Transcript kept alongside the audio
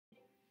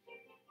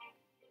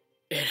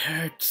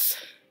hurts.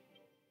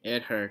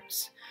 It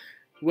hurts.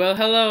 Well,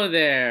 hello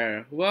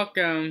there.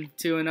 Welcome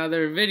to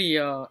another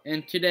video.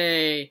 And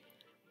today,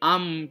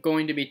 I'm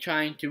going to be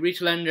trying to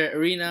reach Legendary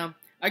Arena.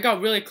 I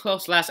got really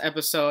close last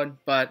episode,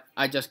 but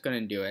I just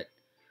couldn't do it.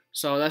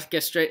 So let's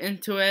get straight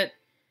into it.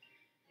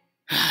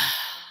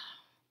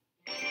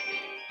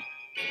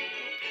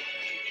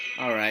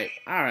 Alright.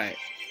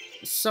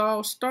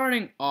 So,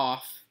 starting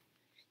off,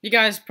 you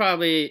guys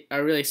probably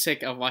are really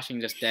sick of watching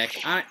this deck.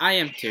 I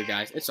am too,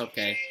 guys. It's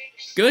okay.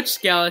 Good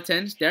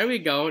skeletons. There we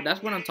go.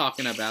 That's what I'm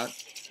talking about.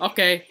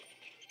 Okay.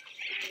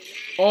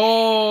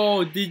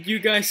 Oh, did you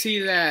guys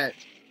see that?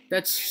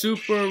 That's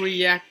super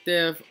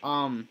reactive,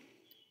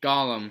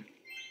 golem.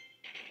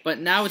 But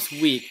now it's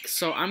weak.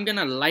 So I'm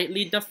gonna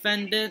lightly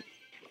defend it.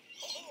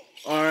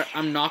 Or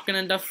I'm not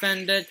gonna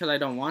defend it because I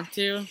don't want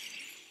to.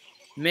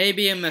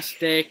 Maybe a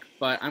mistake,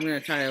 but I'm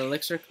gonna try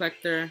Elixir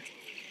Collector.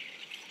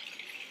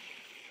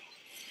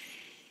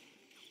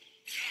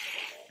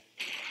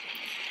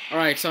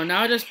 Alright, so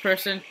now this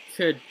person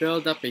could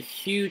build up a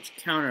huge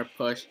counter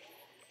push.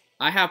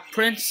 I have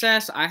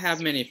Princess, I have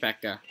Mini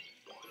P.E.K.K.A.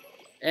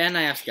 And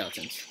I have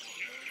skeletons.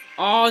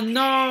 Oh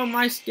no,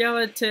 my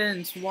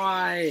skeletons!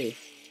 Why?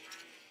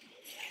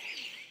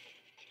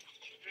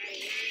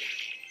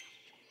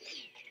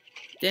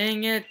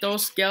 Dang it,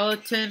 those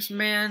skeletons,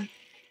 man.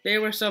 They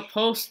were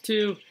supposed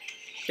to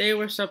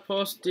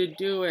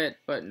do it,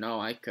 but no,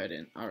 I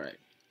couldn't. Alright.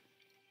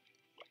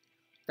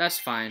 That's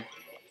fine.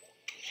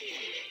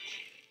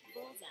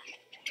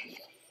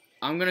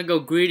 I'm gonna go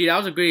greedy. That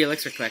was a greedy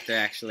elixir collector,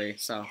 actually.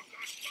 So,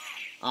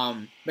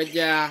 but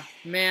yeah,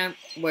 man,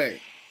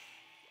 wait.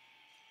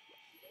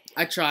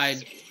 I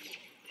tried.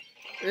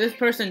 This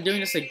person doing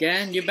this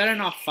again? You better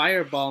not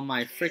fireball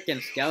my freaking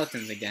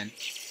skeletons again.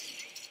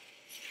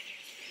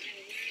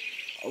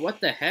 What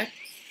the heck?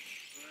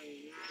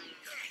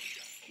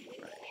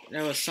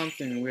 There was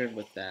something weird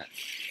with that.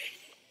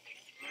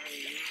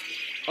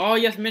 Oh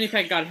yes, Mini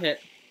P.E.K.K.A. got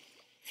hit.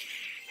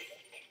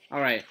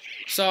 Alright,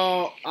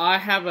 so I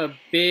have a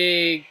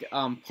big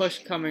push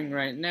coming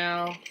right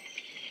now.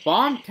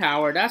 Bomb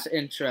tower, that's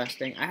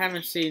interesting. I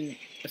haven't seen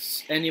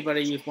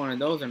anybody use one of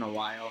those in a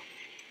while.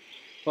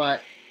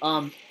 But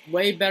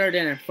way better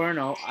than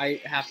Inferno, I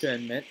have to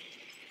admit.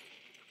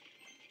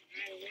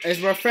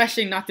 It's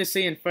refreshing not to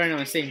see Inferno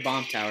and seeing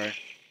bomb tower.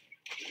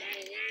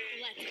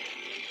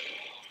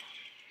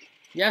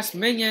 Yes,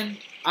 minion.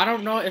 I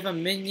don't know if a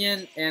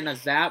minion and a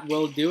zap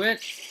will do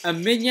it. A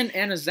minion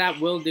and a zap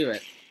will do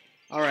it.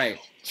 Alright,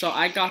 so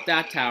I got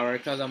that tower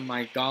because of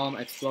my golem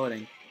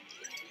exploding.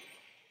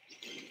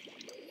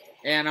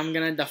 And I'm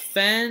gonna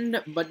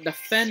defend, but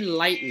defend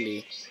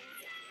lightly.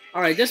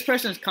 Alright, this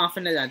person is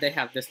confident that they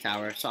have this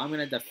tower, so I'm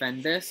gonna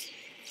defend this.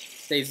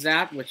 They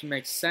zap, which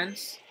makes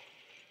sense.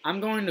 I'm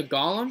going to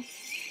golem.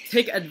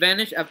 Take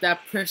advantage of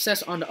that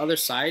princess on the other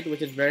side,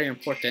 which is very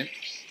important.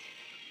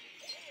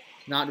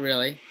 Not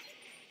really.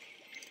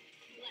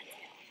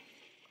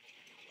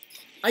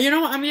 You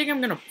know what? I think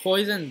I'm gonna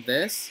poison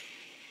this.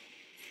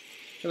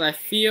 Because I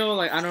feel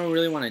like I don't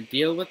really want to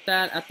deal with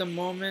that at the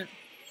moment.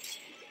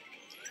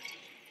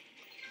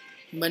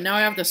 But now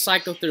I have to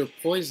cycle through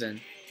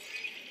poison.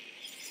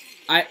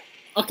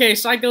 Okay,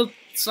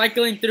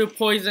 cycling through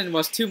poison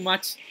was too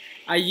much.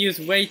 I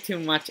used way too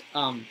much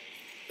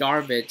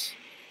garbage.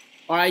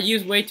 Or I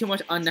used way too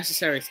much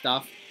unnecessary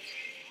stuff.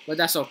 But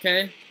that's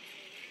okay.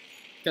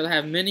 Because I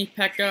have Mini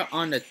P.E.K.K.A.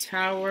 on the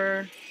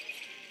tower.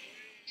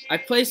 I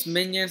placed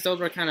minions. Those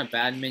were kind of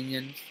bad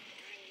minions.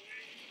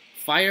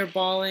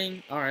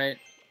 Fireballing. Alright.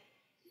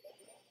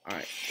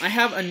 Alright. I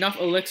have enough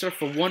elixir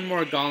for one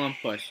more golem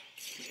push.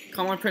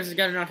 Come on, Princess,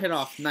 get another hit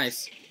off.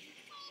 Nice.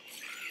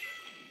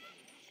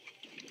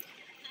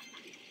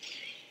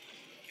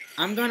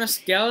 I'm gonna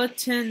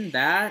skeleton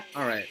that.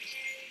 Alright.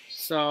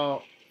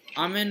 So,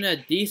 I'm in a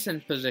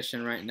decent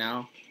position right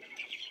now.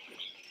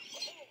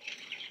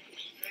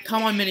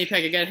 Come on, Mini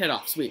P.E.K.K.A. get a hit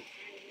off. Sweet.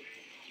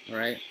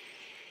 Alright.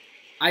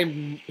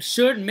 I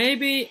should,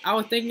 maybe, I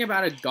was thinking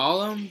about a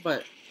golem,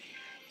 but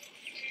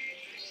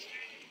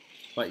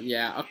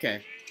yeah,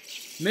 okay.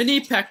 Mini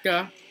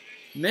P.E.K.K.A.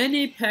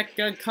 Mini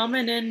P.E.K.K.A.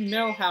 coming in,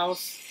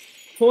 Millhouse.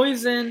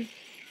 Poison.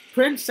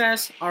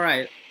 Princess.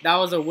 Alright, that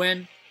was a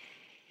win.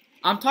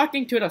 I'm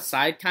talking to the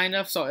side, kind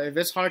of, so if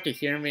it's hard to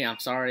hear me, I'm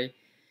sorry.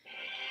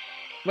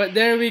 But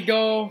there we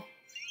go.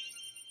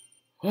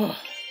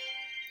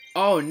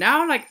 Oh,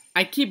 now, like,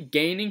 I keep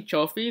gaining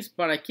trophies,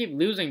 but I keep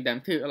losing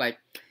them, too. Like,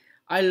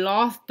 I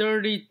lost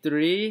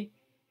 33.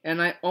 And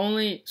I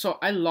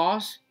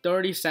lost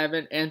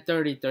 37 and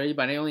 33,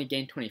 but I only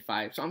gained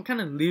 25. So I'm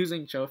kind of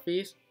losing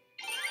trophies.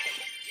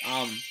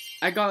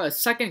 I got a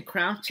second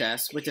crown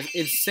chest, which is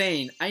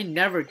insane. I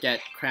never get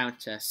crown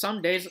chests.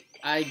 Some days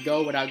I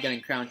go without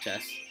getting crown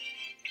chests.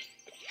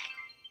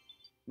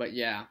 But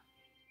yeah.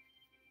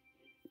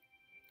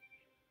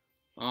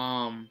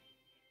 I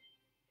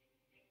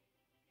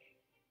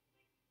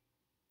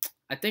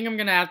think I'm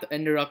gonna have to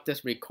interrupt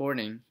this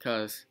recording,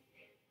 cause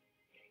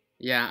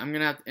yeah, I'm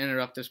gonna have to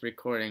interrupt this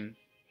recording.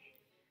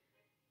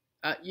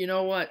 You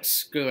know what?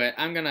 Screw it.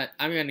 I'm gonna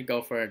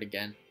go for it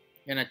again.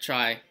 Gonna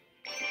try.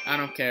 I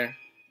don't care.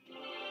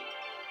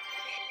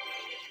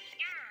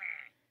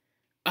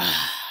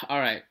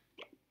 Alright,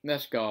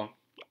 let's go.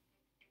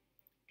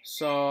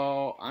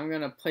 So, I'm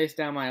gonna place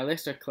down my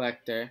elixir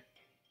collector.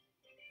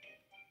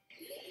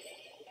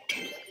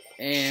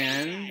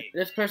 And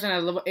this person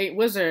has level 8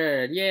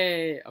 wizard.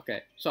 Yay!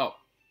 Okay, so.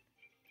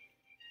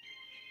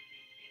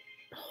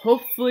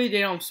 Hopefully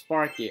they don't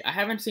Sparky. I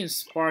haven't seen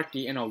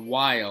Sparky in a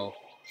while.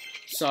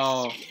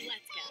 So,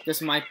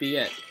 this might be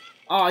it.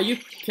 Oh, are you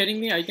kidding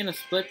me? Are you gonna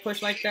split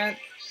push like that?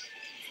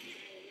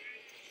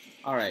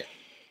 Alright.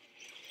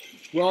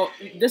 Well,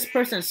 this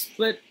person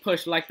split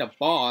push like the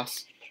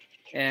boss.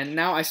 And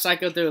now I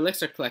cycled the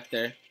elixir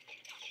collector.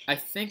 I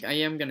think I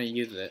am gonna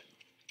use it.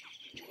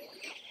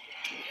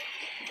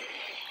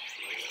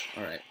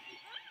 Alright.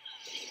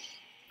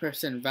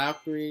 Person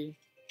Valkyrie.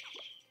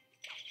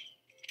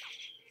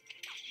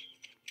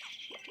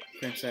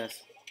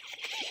 Princess.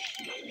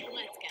 Let's go.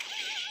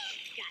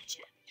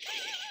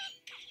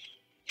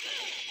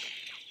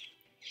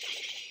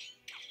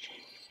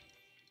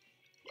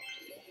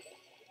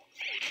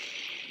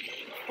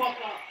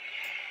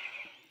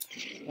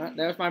 Gotcha.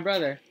 There's my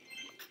brother.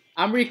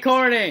 I'm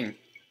recording!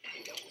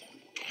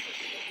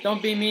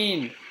 Don't be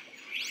mean.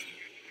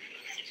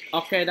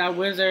 Okay, that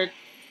wizard.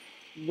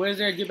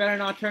 Wizard, you better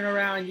not turn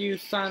around, you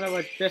son of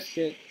a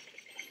biscuit.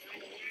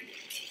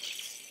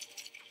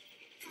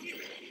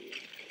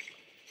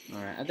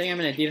 Alright, I think I'm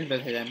in a decent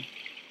position.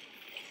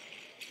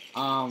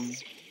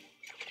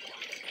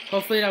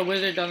 Hopefully that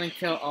wizard doesn't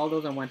kill all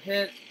those in one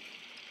hit.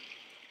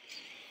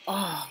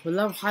 Oh, we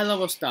love high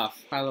level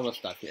stuff. High level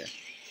stuff here.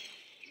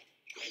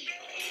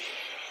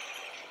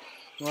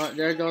 Well,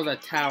 there goes a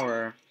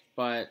tower,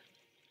 but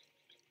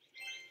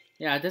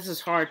yeah, this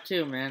is hard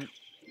too, man.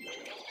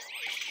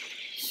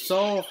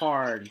 So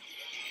hard.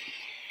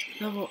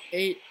 Level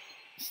 8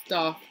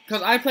 stuff.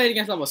 Because I played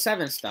against level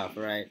 7 stuff,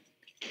 right?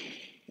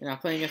 You know,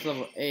 playing against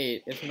level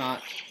 8 is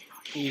not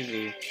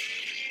easy.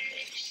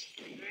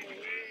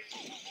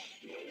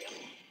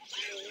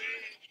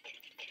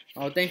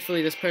 Oh,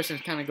 thankfully this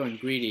person's kind of going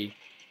greedy.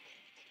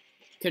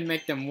 Could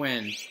make them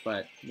win,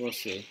 but we'll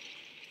see.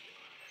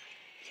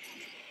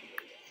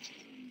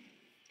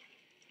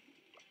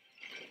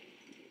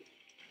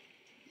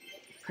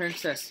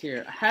 Princess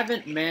here. I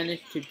haven't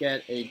managed to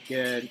get a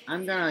good...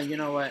 I'm gonna, you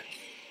know what?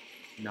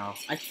 No,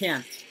 I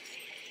can't.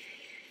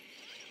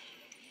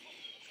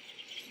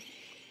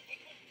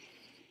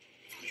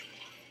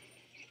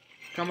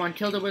 Come on,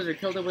 kill the wizard,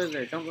 kill the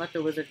wizard. Don't let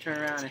the wizard turn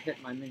around and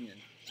hit my minion.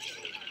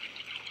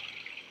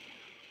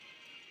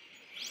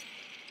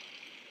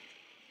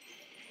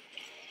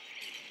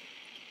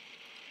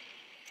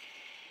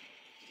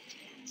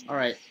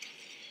 Alright.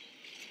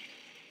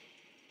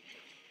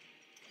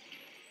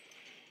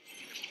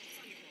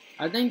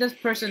 I think this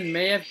person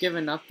may have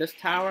given up this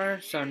tower,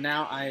 so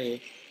now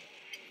I...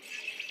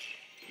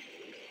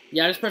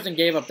 Yeah, this person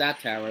gave up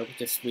that tower,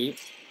 which is sweet.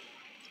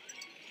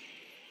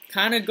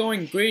 Kinda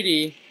going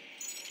greedy.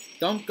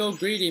 Don't go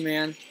greedy,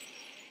 man.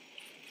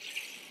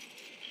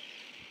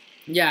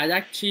 Yeah,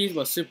 that cheese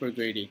was super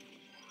greedy.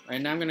 Right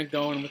now I'm gonna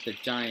go in with the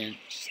giant.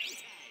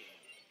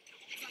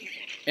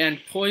 And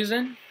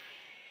poison.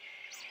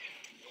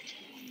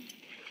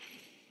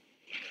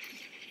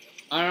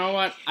 I don't know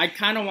what, I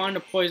kinda wanted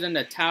to poison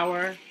the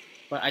tower,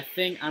 but I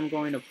think I'm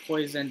going to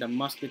poison the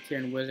musketeer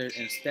and wizard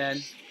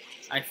instead.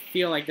 I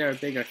feel like they're a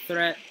bigger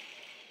threat.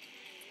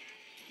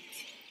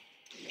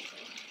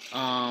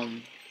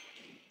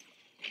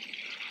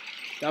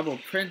 Double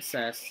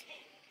princess.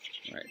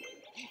 Right.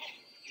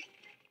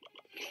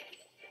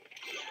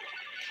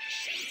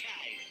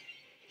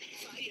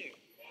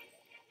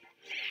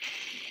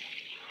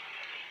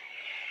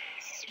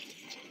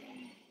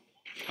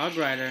 Hog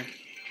Rider.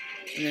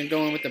 And then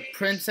going with the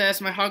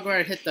princess. My Hog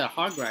Rider hit the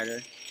Hog Rider.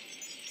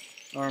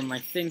 Or my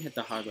thing hit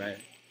the Hog Rider.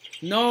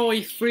 No,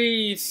 he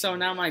freeze! So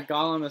now my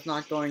golem is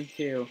not going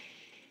to.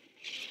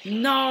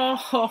 No!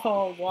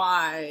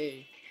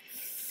 Why?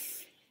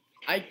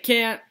 I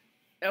can't.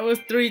 It was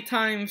 3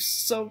 times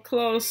so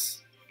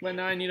close. But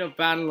now I need a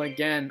battle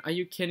again. Are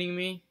you kidding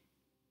me?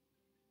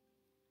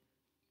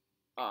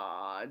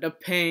 The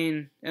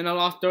pain. And I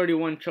lost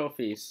 31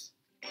 trophies.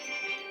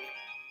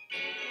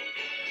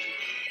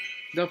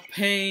 The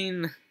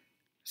pain.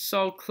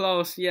 So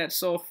close yet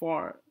so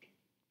far.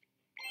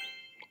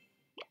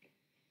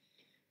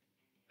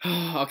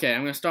 Okay,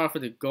 I'm gonna start off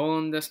with the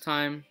golem this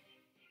time.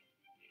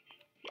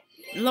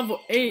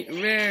 Level 8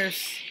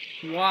 rares.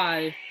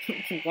 Why?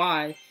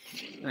 Why?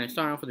 Alright,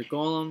 starting off with the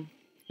golem.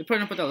 They're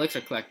putting up with the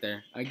elixir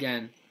collector.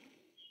 Again.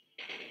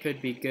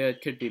 Could be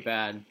good, could be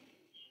bad.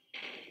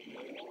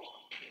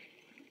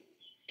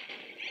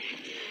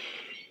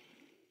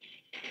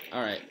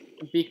 Alright.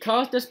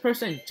 Because this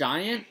person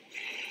giant.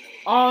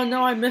 Oh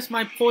no, I missed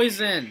my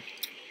poison.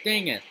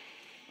 Dang it.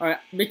 Alright,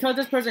 because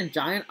this person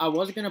giant, I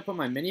was gonna put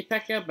my mini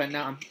P.E.K.K.A, but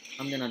now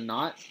I'm gonna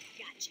not.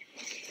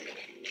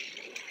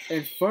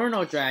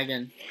 Inferno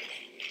Dragon.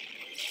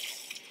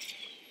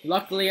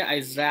 Luckily, I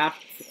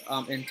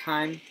zapped in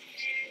time.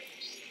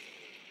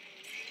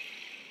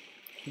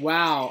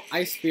 Wow,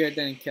 Ice Spear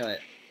didn't kill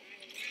it.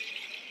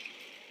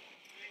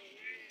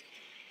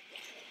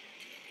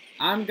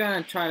 I'm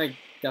gonna try to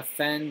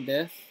defend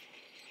this.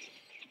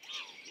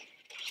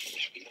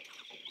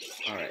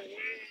 Alright.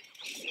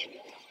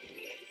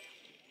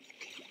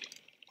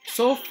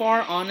 So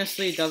far,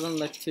 honestly, it doesn't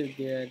look too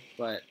good,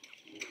 but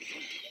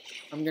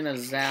I'm gonna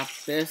zap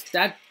this.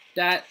 That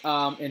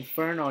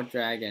Inferno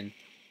Dragon,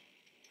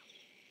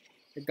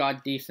 it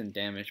got decent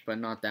damage, but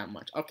not that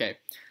much. Okay,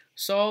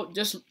 so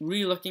just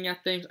re-looking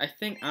at things, I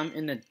think I'm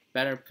in a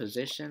better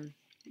position.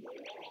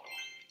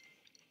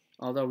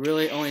 Although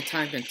really only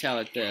time can tell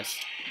at this.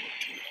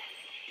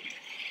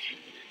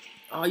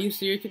 Oh, you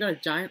serious? You got a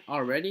giant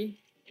already?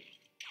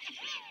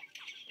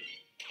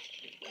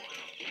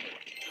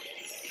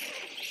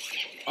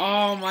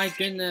 Oh my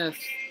goodness.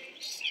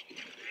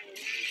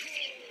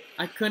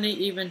 I couldn't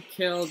even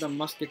kill the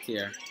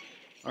musketeer.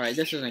 Alright,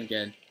 this isn't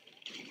good.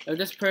 If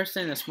this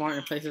person is smart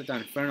and places the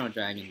Inferno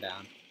Dragon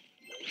down.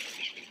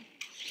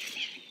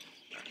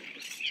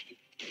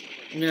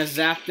 I'm gonna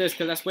zap this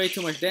because that's way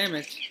too much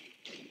damage.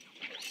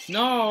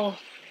 No!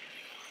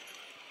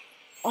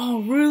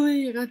 Oh,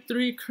 really? I got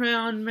 3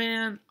 crown,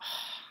 man.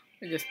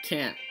 I just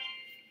can't.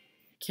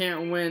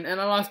 Can't win. And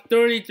I lost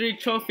 33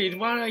 trophies.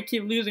 Why do I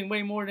keep losing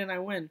way more than I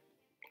win?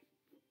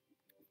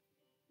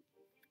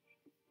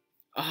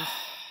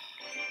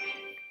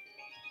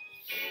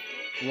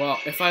 Well,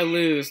 if I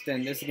lose,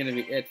 then this is gonna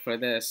be it for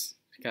this.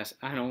 Because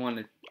I don't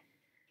want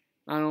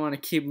to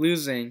keep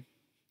losing.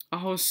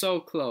 I was so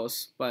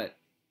close, but...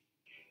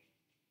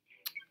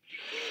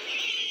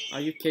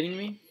 Are you kidding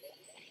me?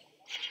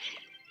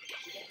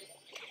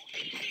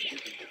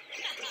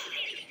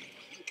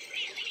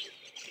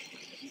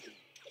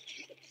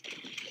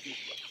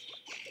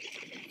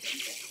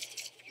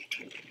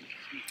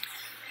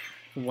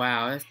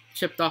 Wow, it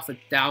chipped off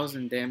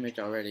 1,000 damage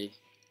already.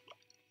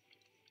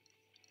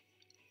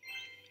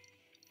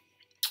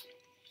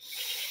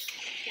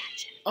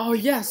 Oh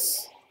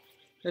yes!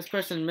 This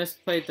person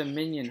misplayed the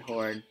minion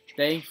horde.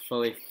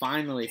 Thankfully,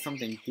 finally,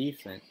 something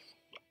decent.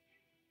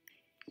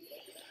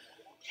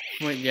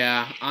 But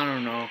yeah, I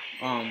don't know.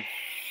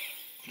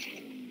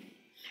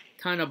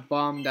 Kind of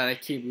bummed that I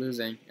keep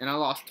losing. And I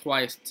lost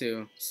twice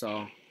too,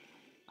 so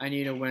I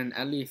need to win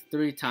at least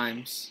 3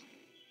 times.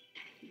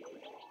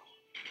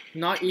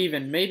 Not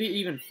even, maybe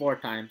even 4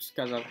 times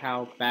because of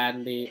how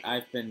badly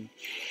I've been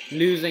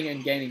losing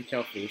and gaining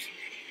trophies.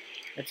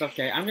 It's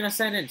okay. I'm gonna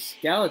send in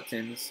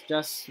skeletons,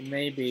 just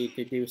maybe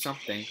to do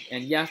something.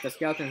 And yes, the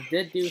skeletons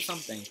did do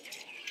something.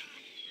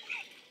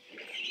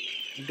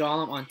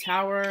 Golem on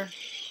tower.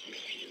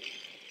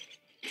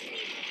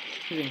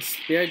 Using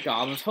spirit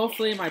goblins.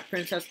 Hopefully my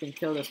princess can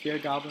kill the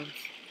spirit goblins.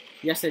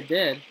 Yes, it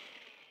did.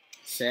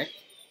 Sick.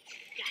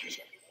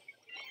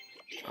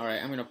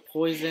 Alright, I'm gonna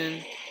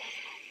poison.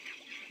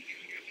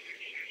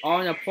 Oh,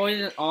 and the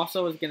poison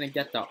also is gonna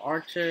get the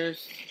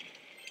archers.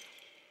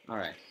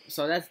 Alright,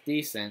 so that's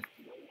decent.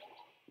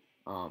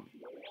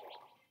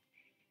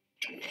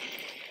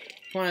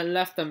 Opponent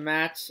left the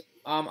match.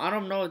 I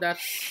don't know if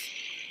that's...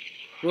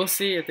 We'll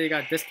see if they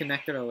got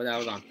disconnected or that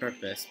was on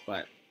purpose,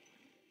 but...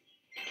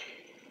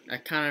 I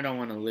kind of don't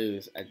want to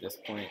lose at this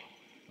point.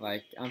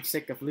 Like, I'm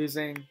sick of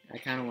losing. I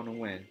kind of want to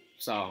win.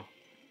 So,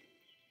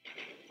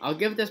 I'll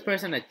give this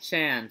person a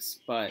chance,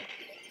 but,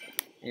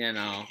 you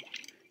know,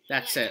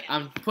 that's it.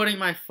 I'm putting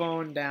my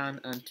phone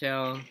down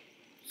until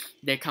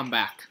they come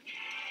back.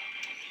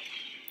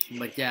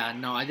 But yeah,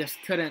 no, I just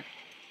couldn't.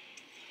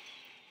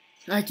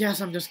 I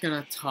guess I'm just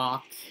gonna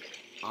talk.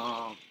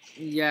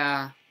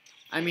 Yeah.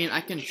 I mean,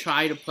 I can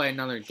try to play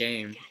another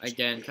game.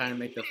 Again, trying to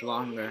make this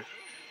longer.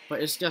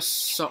 But it's just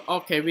so...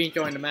 Okay,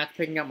 rejoin the match,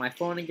 picking up my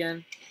phone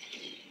again.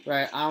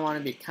 Right, I want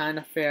to be kind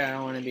of fair. I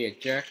don't want to be a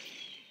jerk.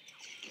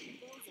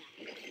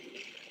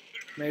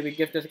 Maybe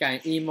give this guy an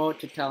emote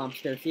to tell I'm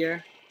still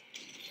here.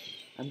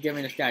 I'm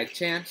giving this guy a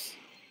chance.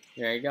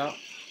 There you go.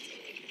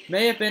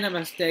 May have been a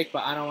mistake,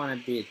 but I don't want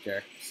to be a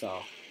jerk.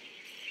 So,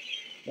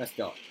 let's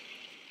go.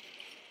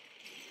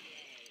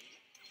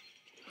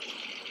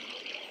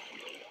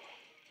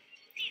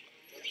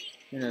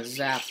 Gonna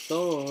zap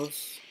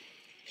those.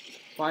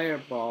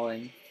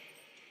 Fireballing.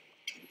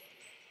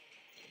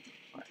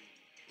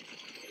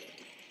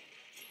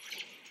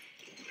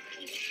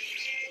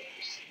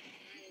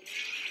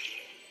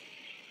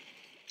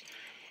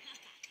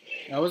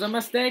 That was a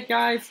mistake,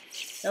 guys.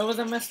 That was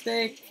a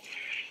mistake.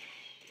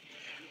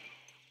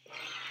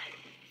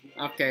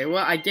 Okay,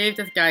 well, I gave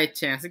this guy a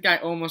chance. This guy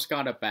almost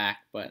got it back,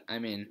 but, I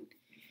mean...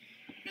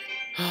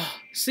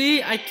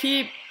 See, I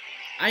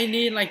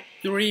need like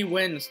 3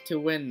 wins to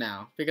win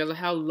now because of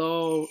how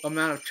low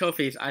amount of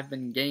trophies I've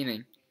been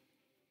gaining.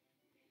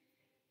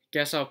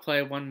 Guess I'll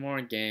play one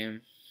more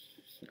game.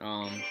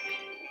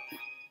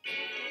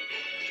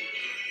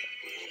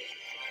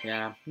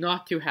 Yeah,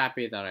 not too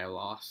happy that I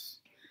lost.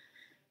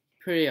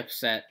 Pretty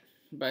upset,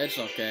 but it's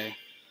okay.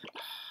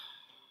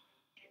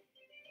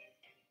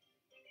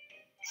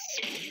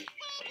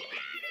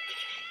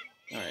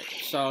 Alright,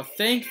 so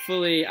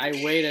thankfully I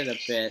waited a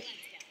bit.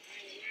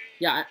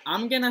 Yeah,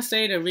 I'm gonna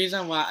say the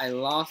reason why I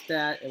lost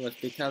that, it was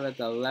because of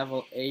the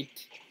level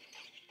 8.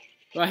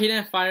 Well, he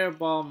didn't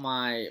fireball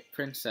my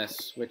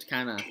princess, which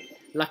kind of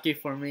lucky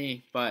for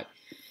me, but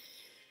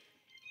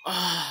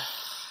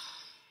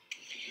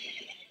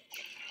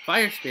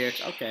fire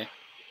spirits, okay.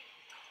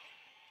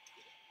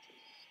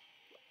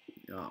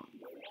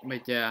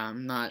 But yeah,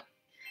 I'm not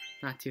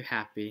too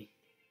happy.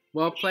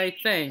 Well played,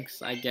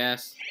 thanks, I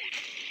guess.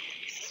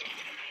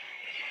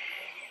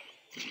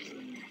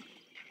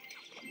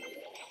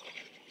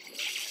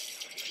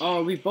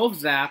 Oh, we both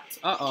zapped.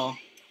 Uh-oh.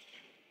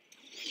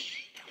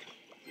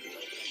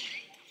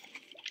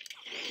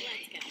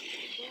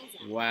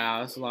 Wow,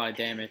 that's a lot of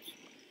damage.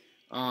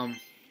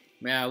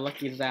 Yeah,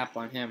 lucky zap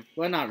on him.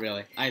 Well, not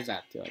really. I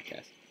zapped too, I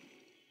guess.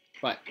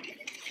 But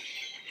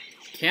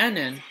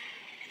cannon.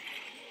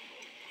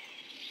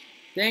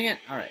 Dang it.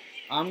 Alright.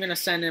 I'm gonna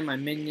send in my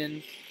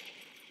minions.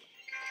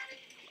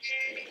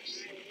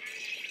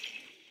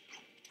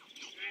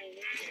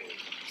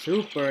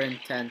 Super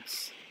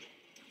intense.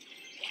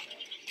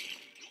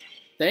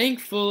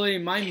 Thankfully,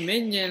 my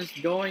minion's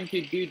going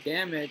to do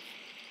damage.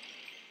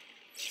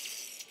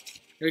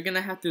 You're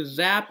gonna have to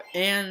zap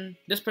and...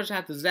 This person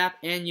has to zap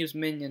and use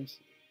minions.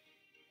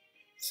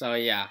 So,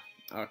 yeah.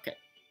 Okay.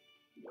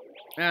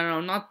 I don't know,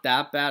 not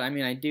that bad. I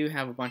mean, I do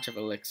have a bunch of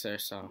elixir,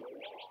 so...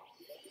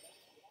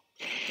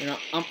 You know,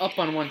 I'm up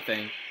on one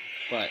thing.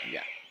 But,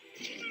 yeah.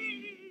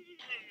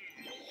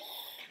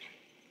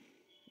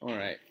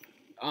 Alright.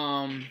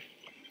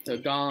 So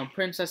Golem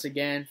Princess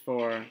again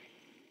for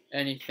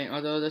anything.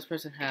 Although this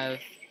person has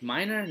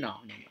minor? No,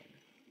 no minor.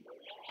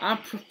 I'm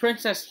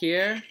Princess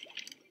here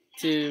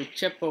to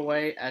chip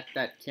away at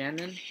that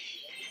cannon.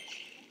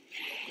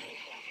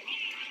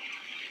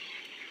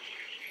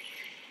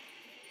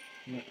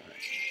 Alright.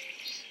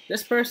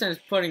 This person is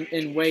putting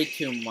in way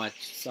too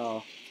much,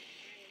 so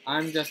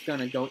I'm just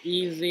gonna go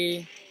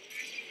easy.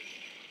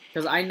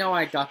 Because I know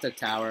I got the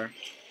tower.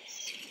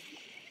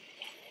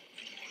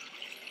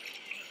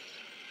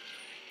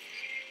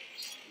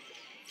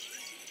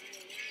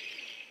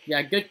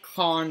 Yeah, good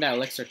call on that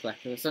elixir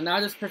collector. So now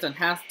this person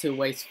has to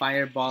waste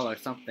fireball or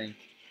something.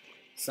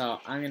 So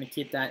I'm gonna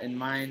keep that in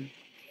mind.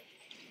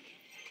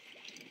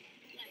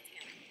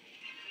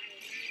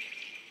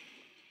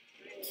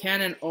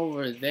 Cannon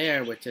over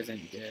there, which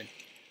isn't good.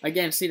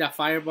 Again, see that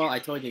fireball? I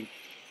told you.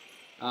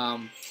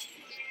 Gonna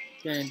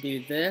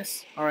do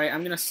this. Alright,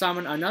 I'm gonna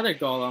summon another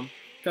golem.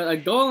 Because a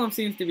golem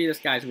seems to be this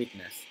guy's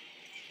weakness.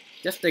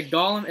 Just the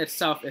golem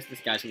itself is this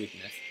guy's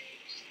weakness.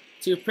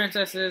 2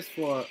 princesses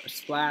for a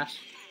splash.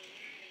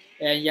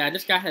 And yeah,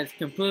 this guy has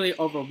completely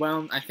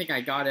overwhelmed. I think I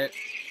got it.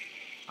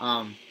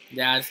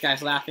 Yeah, this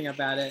guy's laughing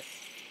about it.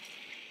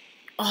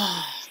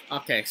 Oh,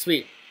 okay,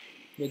 sweet.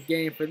 Good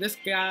game for this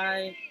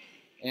guy.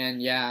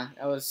 And yeah,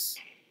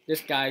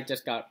 this guy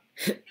just got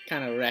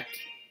kind of wrecked.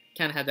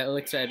 Kind of had the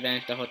elixir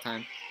advantage the whole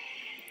time.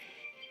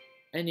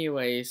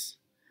 Anyways,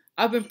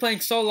 I've been playing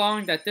so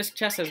long that this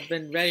chest has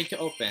been ready to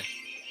open.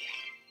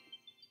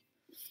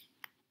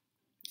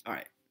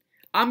 Alright.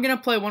 I'm gonna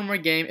play one more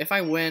game. If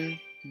I win,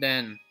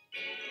 then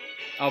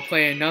I'll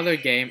play another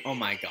game. Oh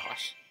my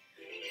gosh.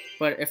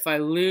 But if I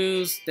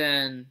lose,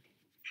 then...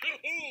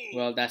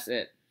 Well, that's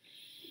it.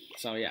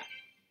 So, yeah.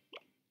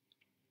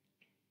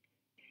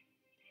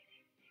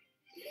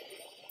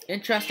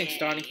 Interesting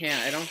starting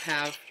hand. I don't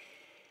have...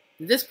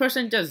 Did this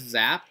person just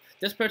zap?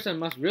 This person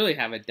must really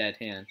have a dead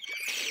hand.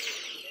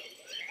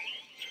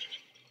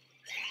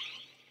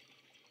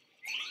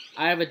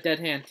 I have a dead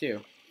hand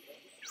too.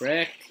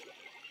 Frick.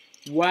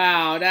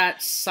 Wow,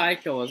 that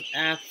cycle was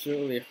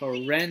absolutely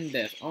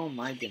horrendous. Oh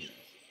my goodness.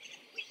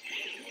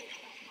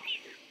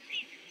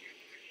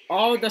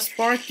 Oh, the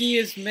Sparky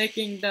is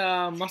making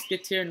the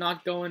Musketeer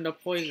not go into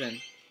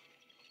poison.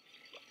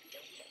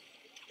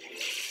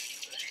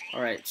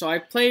 Alright, so I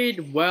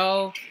played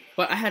well,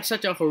 but I had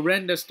such a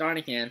horrendous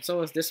starting hand. So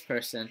was this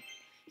person.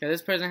 Because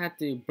this person had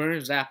to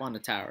burn zap on the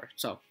tower.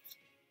 So,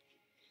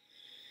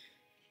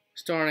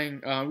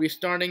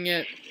 restarting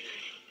it.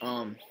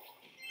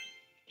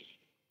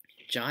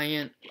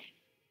 Giant.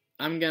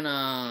 I'm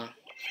gonna...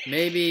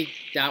 Maybe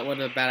that was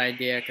a bad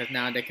idea because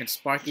now they can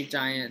Sparky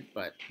Giant,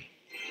 but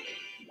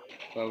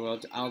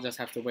I'll just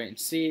have to wait and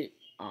see.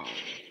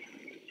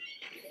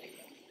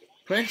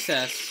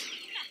 Princess.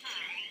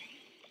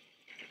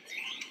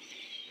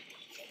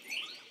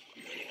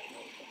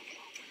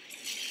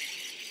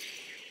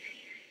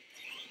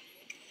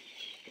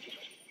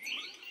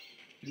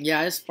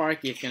 Yeah, this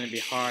Sparky is gonna be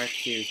hard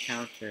to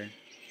counter.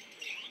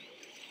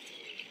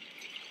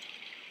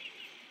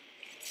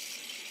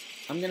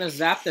 I'm gonna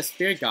zap the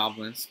Spear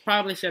Goblins.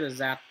 Probably should have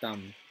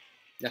zapped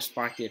the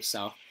Sparky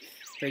itself.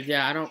 But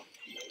yeah, I don't...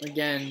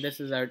 Again, this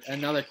is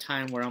another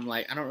time where I'm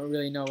like, I don't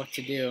really know what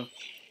to do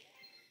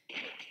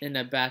in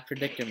a bad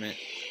predicament.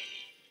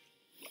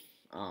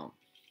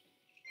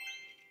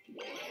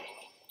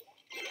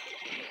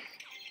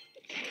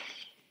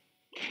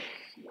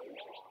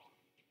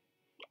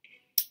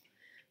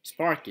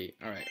 Sparky.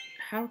 Alright.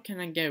 How can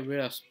I get rid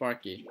of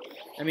Sparky?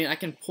 I mean, I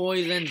can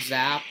poison,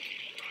 zap,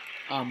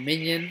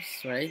 minions,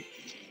 right?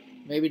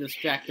 Maybe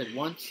distracted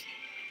once.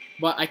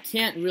 But I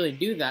can't really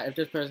do that if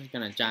this person's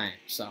gonna giant,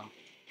 so.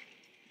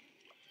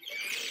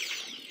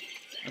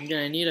 I'm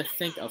gonna need to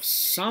think of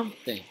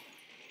something.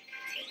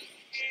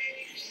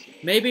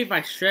 Maybe if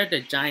I shred the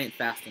giant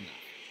fast enough.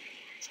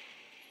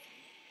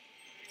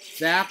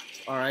 Zap.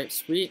 Alright,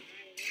 sweet.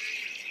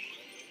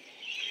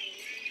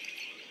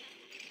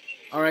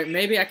 Alright,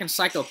 maybe I can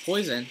cycle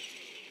poison.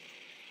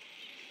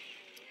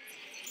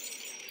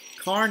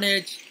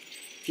 Carnage.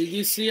 Did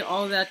you see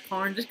all that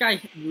carnage? This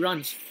guy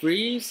runs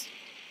freeze.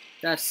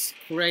 That's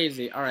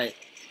crazy. Alright.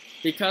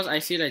 Because I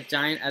see the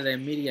giant as an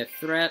immediate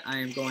threat, I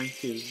am going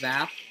to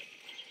zap.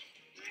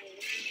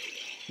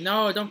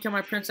 No, don't kill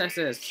my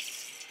princesses.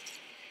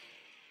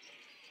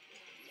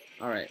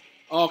 Alright.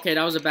 Okay,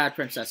 that was a bad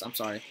princess. I'm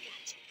sorry.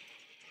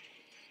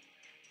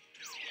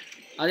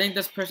 I think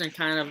this person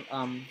kind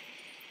of,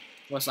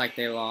 was like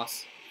they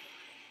lost.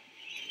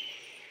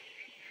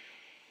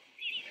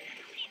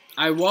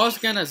 I was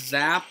gonna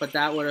zap, but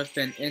that would have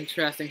been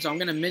interesting. So I'm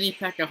gonna mini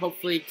P.E.K.K.A.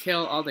 hopefully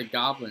kill all the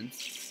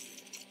goblins.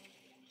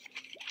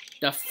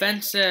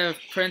 Defensive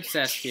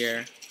princess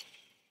here.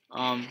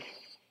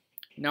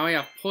 Now we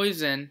have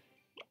poison.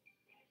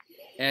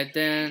 And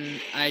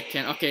then I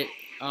can, okay,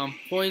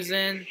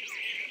 poison.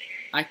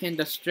 I can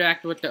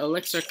distract with the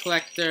elixir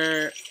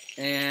collector.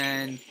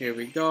 And here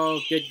we go.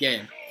 Good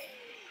game.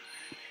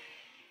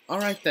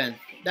 Alright then.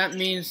 That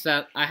means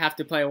that I have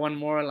to play one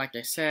more, like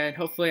I said.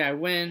 Hopefully I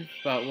win,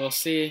 but we'll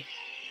see.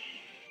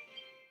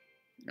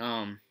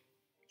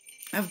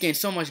 I've gained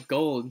so much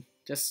gold.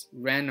 Just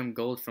random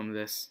gold from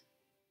this.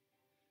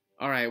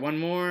 Alright, one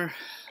more.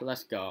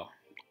 Let's go.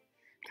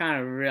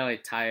 Kind of really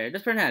tired.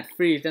 This person had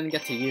freeze, didn't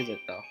get to use it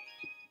though.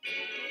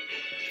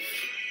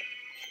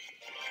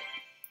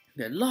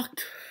 Good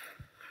luck.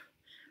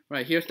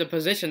 Right, here's the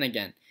position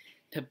again.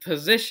 The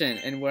position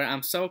and where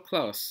I'm so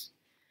close.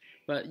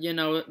 But you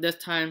know, this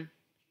time,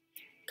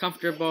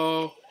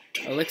 comfortable,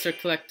 elixir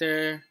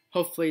collector.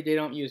 Hopefully they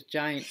don't use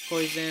giant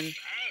poison.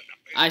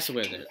 Ice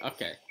wizard,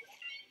 okay.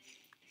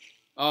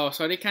 Oh,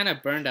 so they kind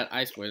of burned that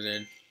ice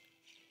wizard.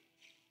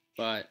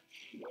 But,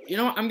 you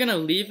know what, I'm gonna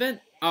leave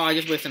it. Oh, I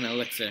just wasted an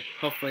elixir.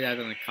 Hopefully that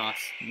doesn't cost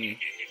me.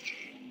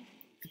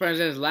 The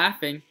person is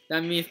laughing.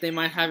 That means they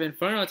might have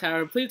Inferno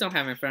Tower. Please don't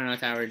have Inferno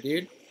Tower,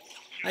 dude.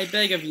 I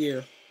beg of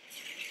you.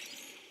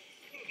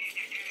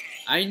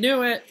 I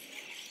knew it.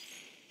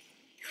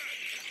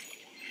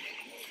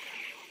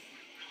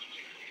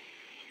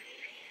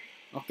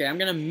 Okay, I'm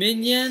gonna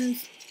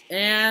minions,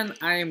 and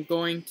I am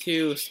going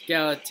to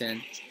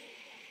skeleton.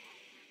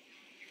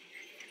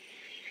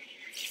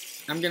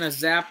 I'm gonna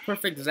zap,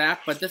 perfect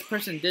zap, but this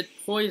person did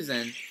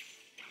poison.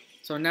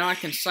 So now I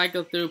can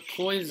cycle through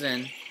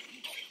poison.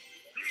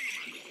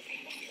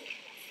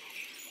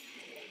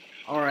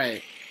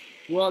 Alright.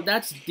 Well,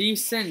 that's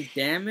decent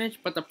damage,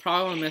 but the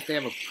problem is they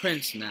have a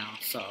prince now,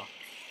 so.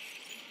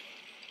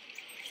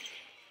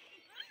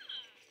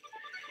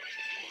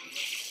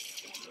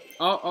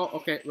 Oh,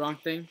 okay, wrong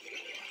thing.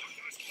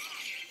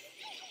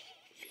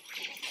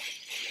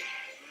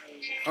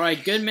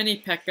 Alright, good mini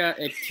P.E.K.K.A.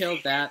 It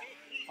killed that.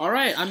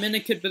 Alright, I'm in a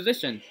good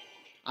position.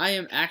 I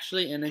am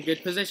actually in a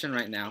good position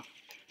right now.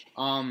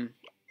 I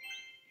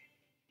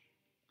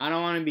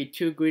don't want to be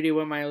too greedy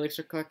with my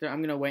elixir collector. I'm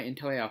going to wait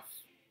until I have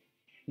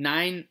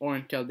 9 or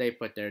until they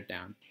put theirs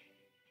down.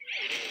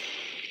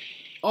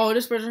 Oh,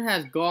 this person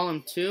has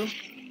golem too.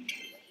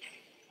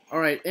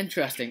 Alright,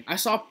 interesting. I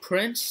saw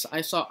Prince. I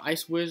saw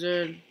Ice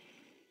Wizard.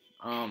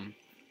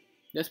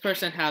 This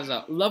person has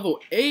a level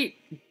 8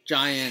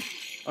 giant,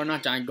 or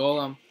not giant,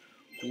 golem.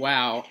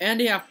 Wow. And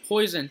they have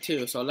poison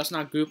too, so let's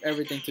not group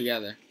everything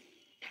together.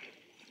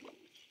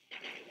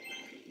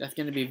 That's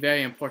going to be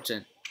very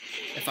important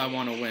if I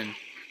want to win.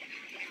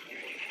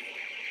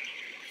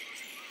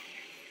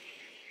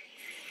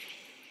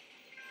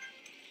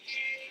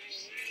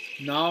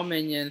 No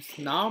minions,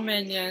 no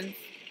minions.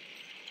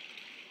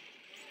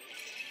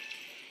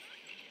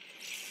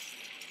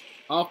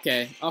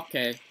 Okay,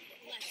 okay.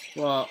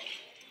 Well,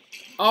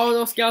 oh,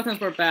 those skeletons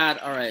were bad.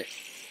 Alright.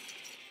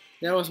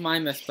 That was my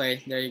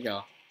misplay. There you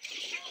go.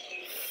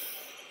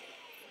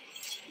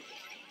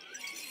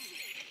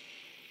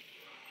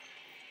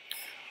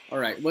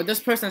 Alright, well this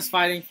person's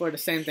fighting for the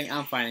same thing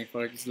I'm fighting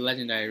for, it's the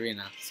Legendary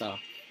Arena. So,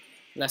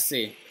 let's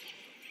see.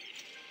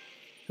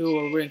 Who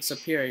will win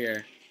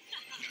superior?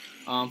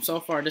 So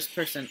far this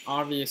person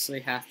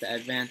obviously has the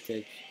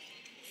advantage.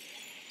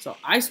 So,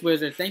 Ice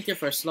Wizard, thank you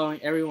for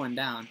slowing everyone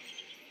down.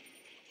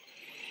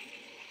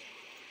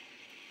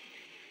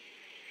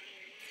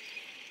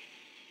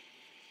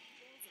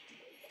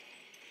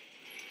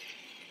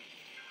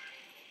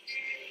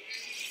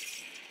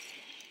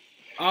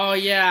 Oh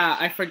yeah,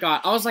 I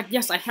forgot. I was like,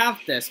 yes, I have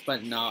this,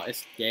 but no,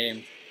 it's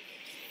game.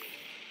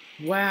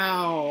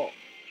 Wow.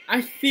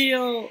 I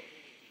feel...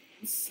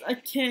 I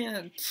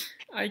can't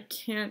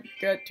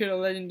get to the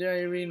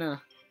Legendary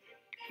Arena.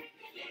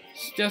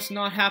 It's just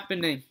not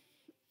happening.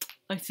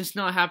 It's just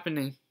not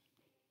happening.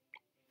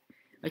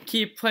 I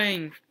keep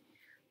playing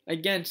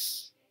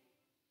against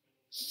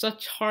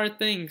such hard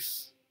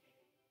things.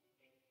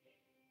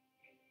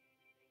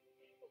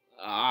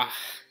 Ah,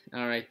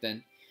 alright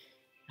then.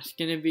 That's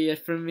gonna be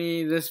it for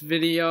me, this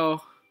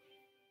video.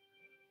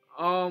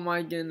 Oh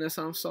my goodness,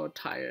 I'm so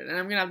tired. And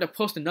I'm gonna have to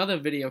post another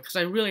video because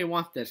I really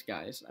want this,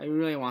 guys. I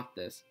really want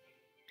this.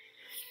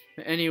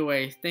 But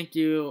anyway, thank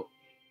you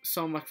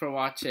so much for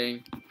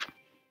watching.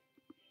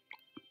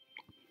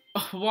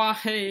 Oh,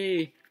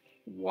 why?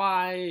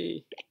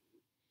 Why?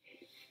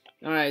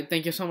 Alright,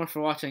 thank you so much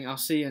for watching. I'll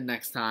see you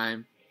next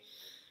time.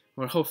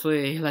 Or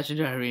hopefully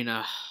Legendary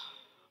Arena.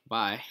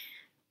 Bye.